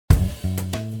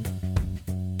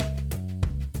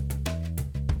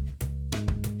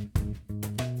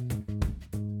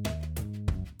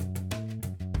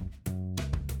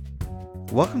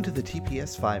Welcome to the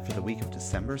TPS5 for the week of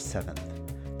December 7th.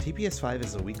 TPS5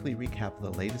 is a weekly recap of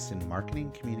the latest in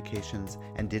marketing, communications,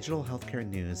 and digital healthcare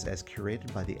news as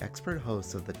curated by the expert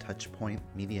hosts of the Touchpoint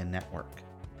Media Network.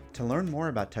 To learn more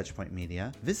about Touchpoint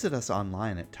Media, visit us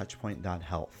online at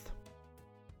touchpoint.health.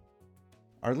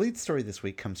 Our lead story this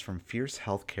week comes from Fierce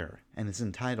Healthcare and is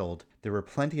entitled, "There were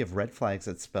plenty of red flags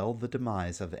that spelled the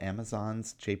demise of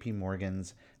Amazon's JP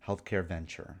Morgan's healthcare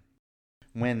venture."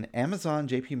 When Amazon,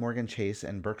 JP Morgan Chase,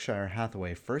 and Berkshire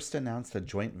Hathaway first announced a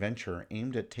joint venture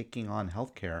aimed at taking on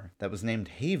healthcare that was named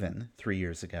Haven 3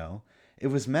 years ago, it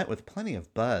was met with plenty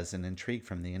of buzz and intrigue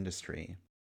from the industry.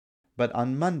 But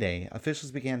on Monday,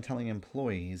 officials began telling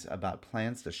employees about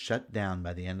plans to shut down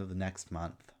by the end of the next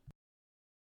month.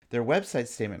 Their website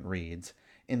statement reads,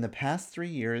 "In the past 3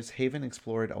 years, Haven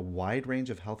explored a wide range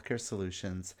of healthcare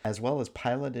solutions, as well as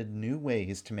piloted new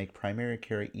ways to make primary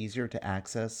care easier to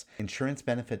access, insurance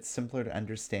benefits simpler to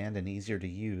understand and easier to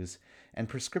use, and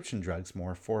prescription drugs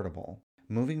more affordable.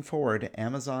 Moving forward,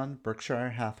 Amazon,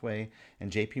 Berkshire Hathaway,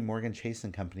 and JP Morgan Chase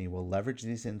 & Company will leverage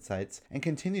these insights and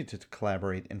continue to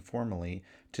collaborate informally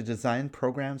to design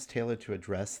programs tailored to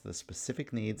address the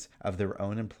specific needs of their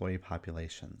own employee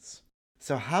populations."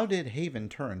 So how did Haven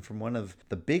turn from one of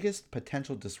the biggest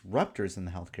potential disruptors in the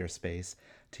healthcare space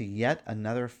to yet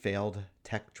another failed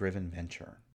tech-driven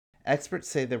venture? Experts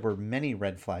say there were many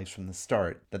red flags from the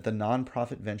start that the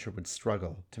nonprofit venture would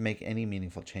struggle to make any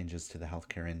meaningful changes to the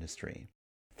healthcare industry.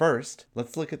 First,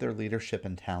 let's look at their leadership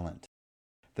and talent.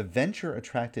 The venture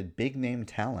attracted big-name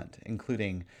talent,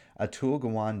 including Atul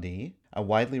Gawande, a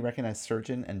widely recognized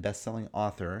surgeon and best-selling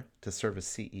author, to serve as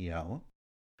CEO,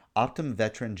 Optum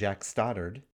veteran Jack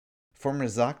Stoddard, former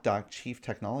ZocDoc Chief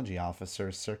Technology Officer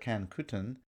Serkan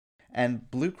Kutan, and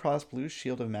Blue Cross Blue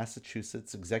Shield of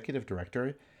Massachusetts Executive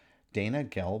Director Dana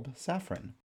Gelb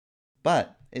Safran.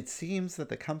 But it seems that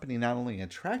the company not only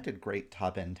attracted great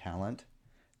top-end talent,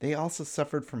 they also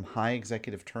suffered from high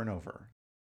executive turnover.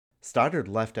 Stoddard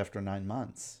left after 9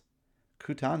 months.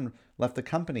 Kutan left the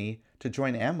company to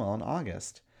join Amwell in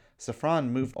August.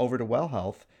 Safran moved over to Well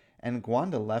Health, and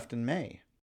Gwanda left in May.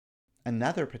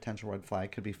 Another potential red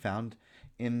flag could be found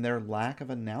in their lack of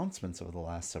announcements over the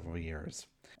last several years.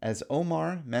 As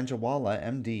Omar Manjawala,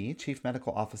 MD, Chief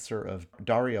Medical Officer of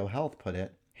Dario Health, put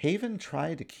it, Haven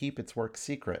tried to keep its work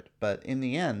secret, but in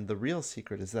the end, the real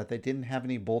secret is that they didn't have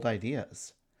any bold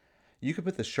ideas. You could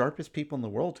put the sharpest people in the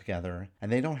world together,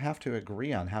 and they don't have to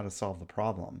agree on how to solve the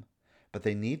problem, but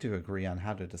they need to agree on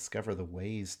how to discover the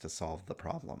ways to solve the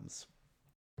problems.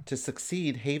 To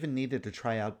succeed, Haven needed to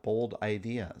try out bold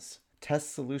ideas,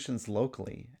 test solutions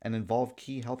locally, and involve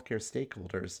key healthcare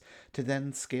stakeholders to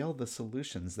then scale the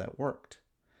solutions that worked.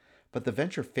 But the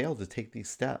venture failed to take these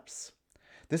steps.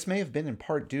 This may have been in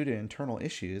part due to internal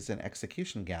issues and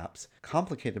execution gaps,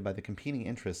 complicated by the competing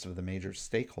interests of the major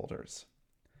stakeholders.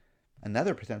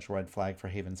 Another potential red flag for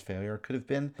Haven's failure could have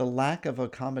been the lack of a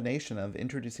combination of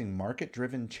introducing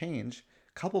market-driven change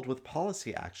coupled with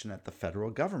policy action at the federal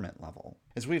government level.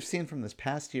 As we've seen from this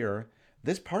past year,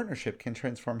 this partnership can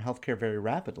transform healthcare very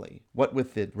rapidly, what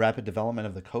with the rapid development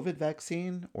of the COVID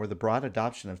vaccine or the broad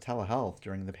adoption of telehealth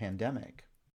during the pandemic.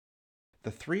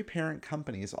 The 3 parent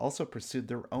companies also pursued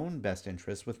their own best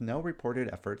interests with no reported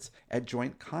efforts at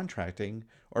joint contracting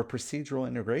or procedural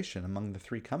integration among the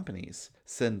 3 companies,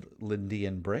 said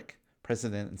Lyndian Brick,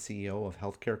 president and CEO of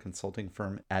healthcare consulting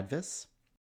firm Advis.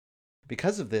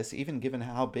 Because of this, even given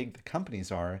how big the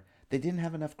companies are, they didn't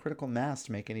have enough critical mass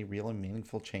to make any real and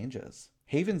meaningful changes.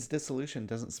 Haven's dissolution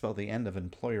doesn't spell the end of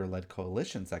employer-led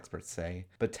coalitions, experts say,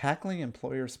 but tackling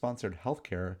employer-sponsored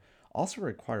healthcare also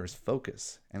requires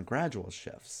focus and gradual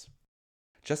shifts.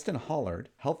 Justin Hollard,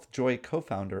 HealthJoy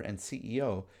co-founder and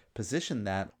CEO, positioned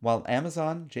that while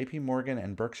Amazon, JP Morgan,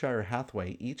 and Berkshire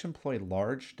Hathaway each employ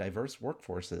large, diverse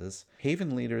workforces,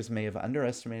 Haven leaders may have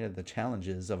underestimated the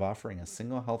challenges of offering a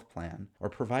single health plan or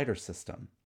provider system.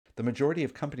 The majority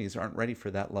of companies aren't ready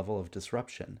for that level of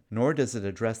disruption, nor does it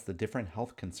address the different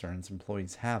health concerns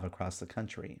employees have across the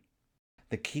country.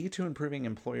 The key to improving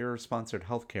employer-sponsored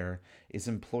healthcare is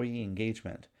employee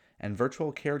engagement, and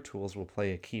virtual care tools will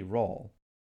play a key role.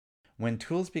 When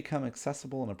tools become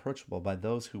accessible and approachable by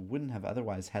those who wouldn't have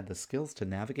otherwise had the skills to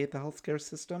navigate the healthcare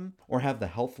system or have the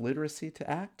health literacy to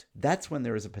act, that's when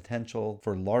there is a potential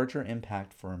for larger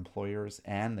impact for employers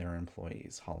and their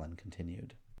employees, Holland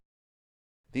continued.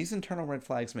 These internal red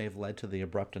flags may have led to the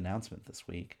abrupt announcement this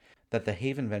week that the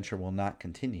Haven venture will not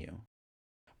continue.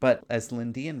 But as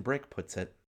Lyndian Brick puts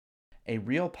it, a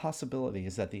real possibility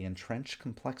is that the entrenched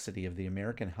complexity of the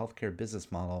American healthcare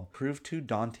business model proved too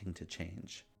daunting to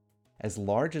change, As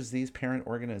large as these parent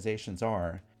organizations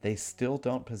are, they still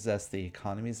don't possess the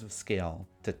economies of scale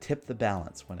to tip the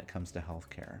balance when it comes to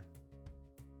healthcare.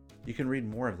 You can read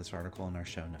more of this article in our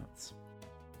show notes.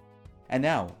 And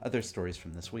now, other stories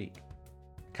from this week.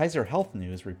 Kaiser Health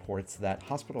News reports that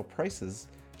hospital prices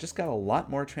just got a lot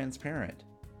more transparent.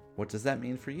 What does that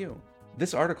mean for you?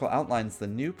 This article outlines the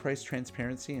new price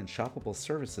transparency and shoppable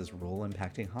services rule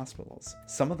impacting hospitals,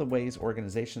 some of the ways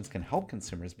organizations can help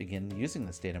consumers begin using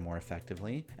this data more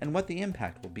effectively, and what the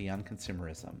impact will be on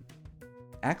consumerism.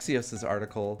 Axios'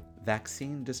 article,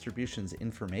 Vaccine Distribution's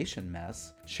Information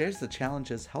Mess, shares the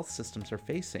challenges health systems are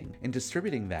facing in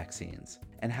distributing vaccines,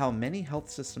 and how many health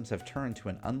systems have turned to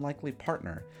an unlikely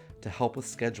partner to help with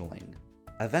scheduling.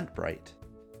 Eventbrite.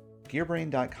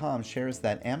 Gearbrain.com shares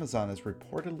that Amazon is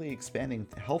reportedly expanding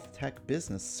health tech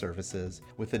business services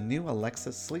with a new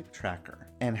Alexa sleep tracker,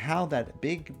 and how that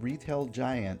big retail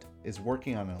giant is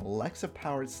working on an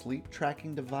Alexa-powered sleep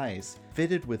tracking device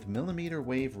fitted with millimeter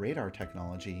wave radar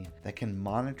technology that can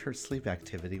monitor sleep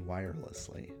activity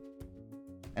wirelessly.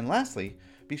 And lastly,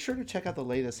 be sure to check out the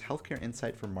latest Healthcare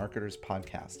Insight for Marketers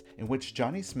podcast, in which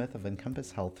Johnny Smith of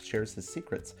Encompass Health shares his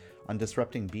secrets on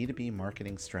disrupting B2B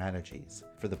marketing strategies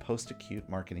for the post-acute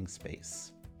marketing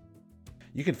space.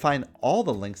 You can find all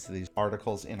the links to these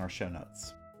articles in our show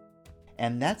notes.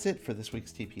 And that's it for this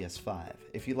week's TPS5.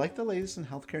 If you like the latest in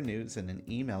healthcare news in an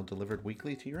email delivered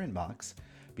weekly to your inbox,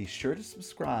 be sure to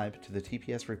subscribe to the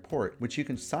TPS report, which you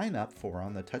can sign up for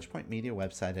on the Touchpoint Media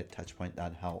website at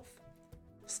touchpoint.health.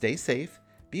 Stay safe,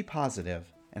 be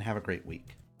positive, and have a great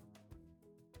week.